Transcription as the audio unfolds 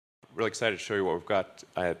Really excited to show you what we've got.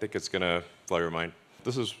 I think it's going to blow your mind.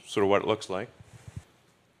 This is sort of what it looks like.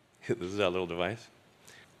 This is our little device.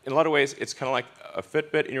 In a lot of ways, it's kind of like a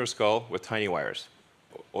Fitbit in your skull with tiny wires.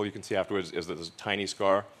 All you can see afterwards is that there's a tiny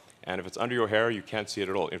scar, and if it's under your hair, you can't see it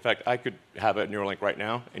at all. In fact, I could have a Neuralink right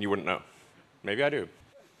now, and you wouldn't know. Maybe I do.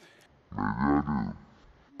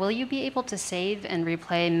 Will you be able to save and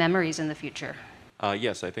replay memories in the future?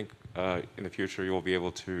 Yes, I think in the future you will be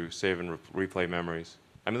able to save and replay memories.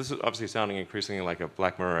 I mean, this is obviously sounding increasingly like a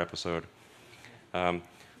Black Mirror episode,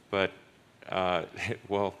 but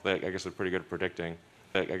well, I guess they're pretty good at predicting.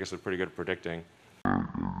 Can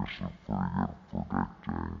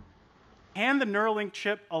the Neuralink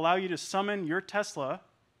chip allow you to summon your Tesla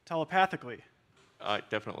telepathically?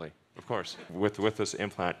 Definitely, of course. With this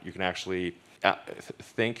implant, you can actually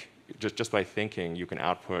think. Just by thinking, you can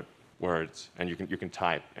output words, and you can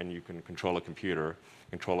type, and you can control a computer,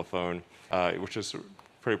 control a phone, which is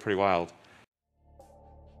pretty wild.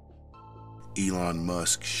 Elon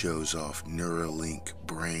Musk shows off Neuralink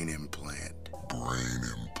brain implant.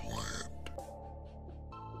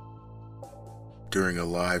 During a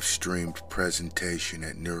live-streamed presentation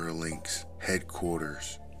at Neuralink's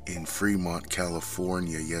headquarters in Fremont,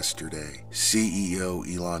 California yesterday, CEO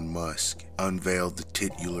Elon Musk unveiled the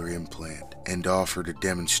titular implant and offered a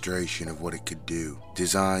demonstration of what it could do,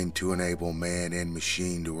 designed to enable man and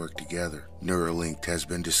machine to work together. Neuralink has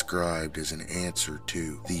been described as an answer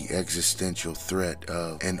to the existential threat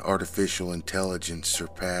of an artificial intelligence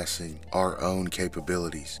surpassing our own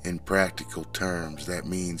capabilities. In practical terms, that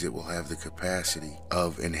means it will have the capacity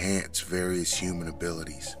of enhance various human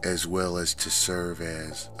abilities, as well as to serve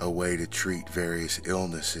as a way to treat various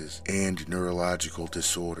illnesses and neurological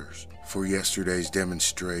disorders. For yesterday's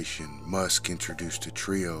demonstration, Musk introduced a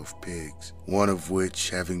trio of pigs, one of which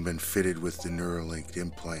having been fitted with the Neuralink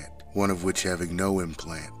implant, one of which having no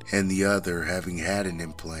implant, and the other having had an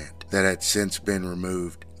implant that had since been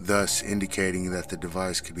removed, thus indicating that the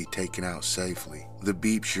device could be taken out safely. The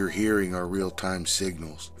beeps you're hearing are real-time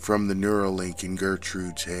signals from the Neuralink in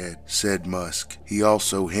Gertrude's head, said Musk. He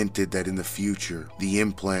also hinted that in the future, the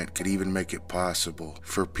implant could even make it possible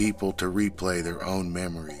for people to replay their own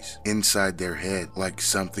memories inside their head, like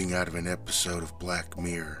something out of an episode of Black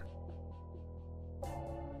Mirror.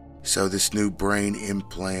 So this new brain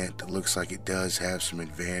implant looks like it does have some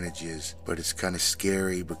advantages, but it's kind of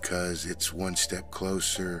scary because it's one step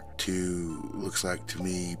closer to, looks like to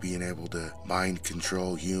me, being able to mind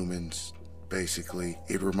control humans, basically.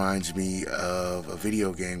 It reminds me of a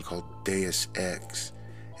video game called Deus Ex.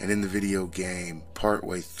 And in the video game,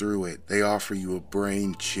 partway through it, they offer you a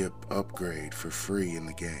brain chip upgrade for free in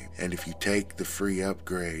the game. And if you take the free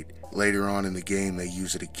upgrade, later on in the game they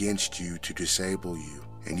use it against you to disable you.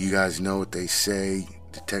 And you guys know what they say,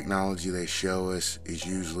 the technology they show us is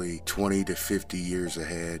usually 20 to 50 years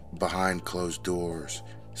ahead, behind closed doors.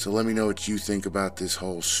 So let me know what you think about this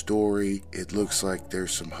whole story. It looks like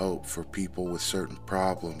there's some hope for people with certain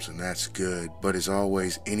problems, and that's good. But as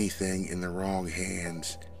always, anything in the wrong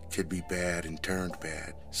hands could be bad and turned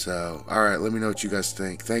bad. So, alright, let me know what you guys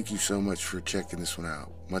think. Thank you so much for checking this one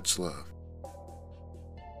out. Much love.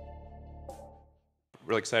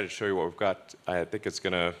 Really excited to show you what we've got. I think it's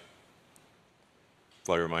going to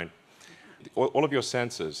blow your mind. All of your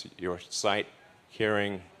senses, your sight,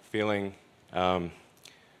 hearing, feeling,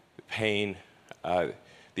 pain,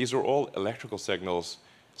 these are all electrical signals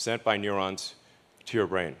sent by neurons to your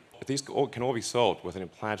brain. These can all be solved with an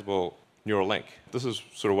implantable neural link. This is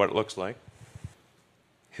sort of what it looks like.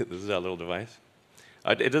 This is our little device.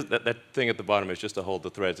 That thing at the bottom is just to hold the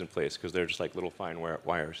threads in place because they're just like little fine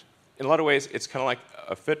wires. In a lot of ways, it's kind of like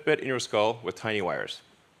a Fitbit in your skull with tiny wires.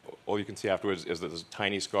 All you can see afterwards is that there's a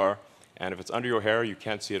tiny scar, and if it's under your hair, you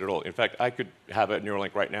can't see it at all. In fact, I could have a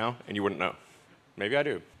Neuralink right now, and you wouldn't know. Maybe I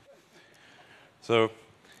do. So,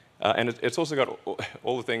 and it's also got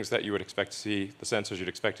all the things that you would expect to see, the sensors you'd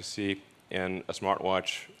expect to see in a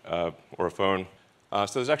smartwatch or a phone.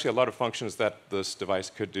 So there's actually a lot of functions that this device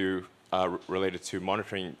could do related to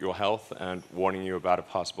monitoring your health and warning you about a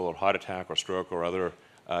possible heart attack or stroke or other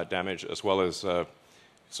damage, as well as sort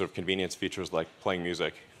of convenience features like playing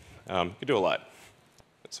music. You can do a lot.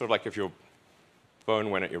 It's sort of like if your phone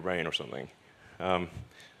went at your brain or something. Yeah,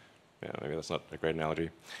 maybe that's not a great analogy.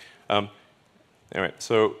 Anyway,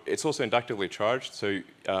 so it's also inductively charged. So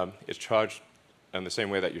it's charged in the same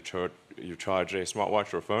way that you charge a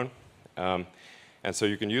smartwatch or a phone. And so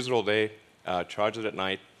you can use it all day, charge it at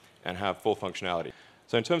night, and have full functionality.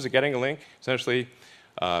 So in terms of getting a link, essentially,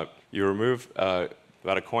 you remove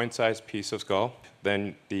about a coin-sized piece of skull.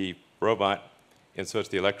 Then the robot inserts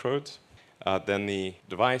the electrodes. Then the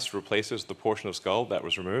device replaces the portion of skull that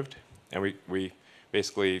was removed, and we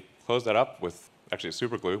basically close that up with actually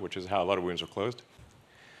super glue, which is how a lot of wounds are closed.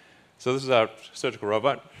 So this is our surgical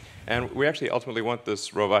robot, and we actually ultimately want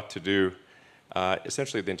this robot to do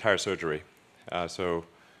essentially the entire surgery. So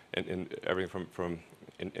in everything from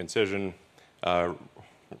incision,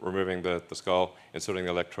 removing the skull, inserting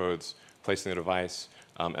the electrodes, placing the device,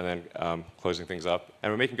 and then closing things up.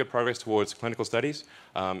 And we're making good progress towards clinical studies.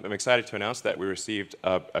 I'm excited to announce that we received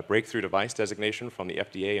a breakthrough device designation from the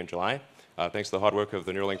FDA in July, thanks to the hard work of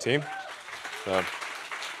the Neuralink team. So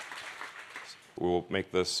we will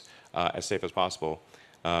make this as safe as possible.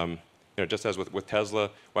 Just as with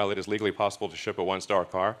Tesla, while it is legally possible to ship a one-star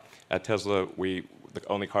car, at Tesla, the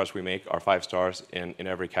only cars we make are 5 stars in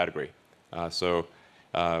every category. So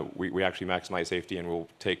we actually maximize safety, and we'll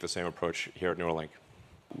take the same approach here at Neuralink.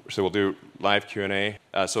 So we'll do live Q&A.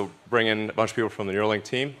 So bring in a bunch of people from the Neuralink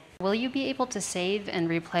team. Will you be able to save and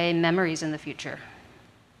replay memories in the future?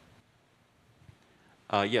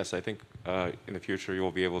 Yes, I think in the future you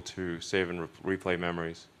will be able to save and replay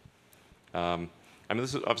memories. I mean,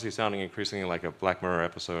 this is obviously sounding increasingly like a Black Mirror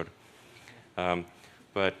episode,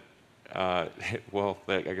 but well,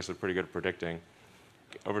 I guess they're pretty good at predicting.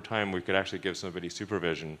 Over time, we could actually give somebody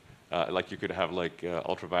supervision, like you could have like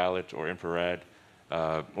ultraviolet or infrared,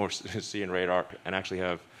 or see in radar, and actually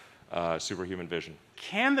have superhuman vision.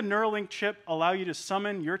 Can the Neuralink chip allow you to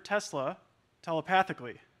summon your Tesla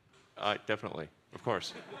telepathically? Definitely, of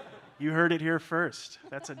course. You heard it here first.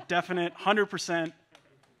 That's a definite 100%.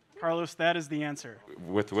 Carlos, that is the answer.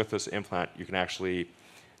 With this implant, you can actually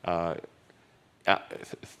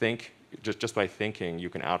think, just by thinking, you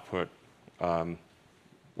can output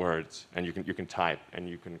words, and you can type, and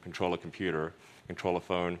you can control a computer, control a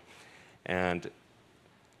phone, and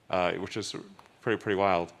which is pretty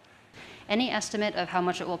wild. Any estimate of how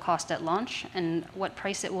much it will cost at launch and what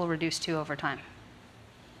price it will reduce to over time?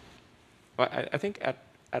 Well, I think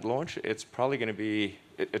at launch, it's probably going to be,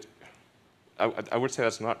 I would say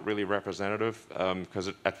that's not really representative, because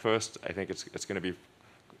at first, I think it's going to be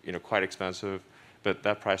quite expensive, but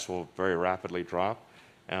that price will very rapidly drop.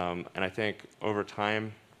 And I think over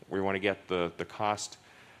time, we want to get the cost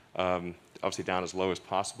obviously down as low as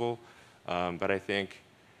possible. But I think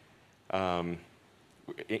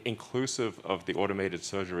inclusive of the automated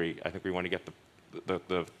surgery, I think we want to get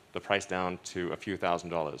the price down to a few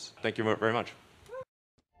 $1,000s. Thank you very much.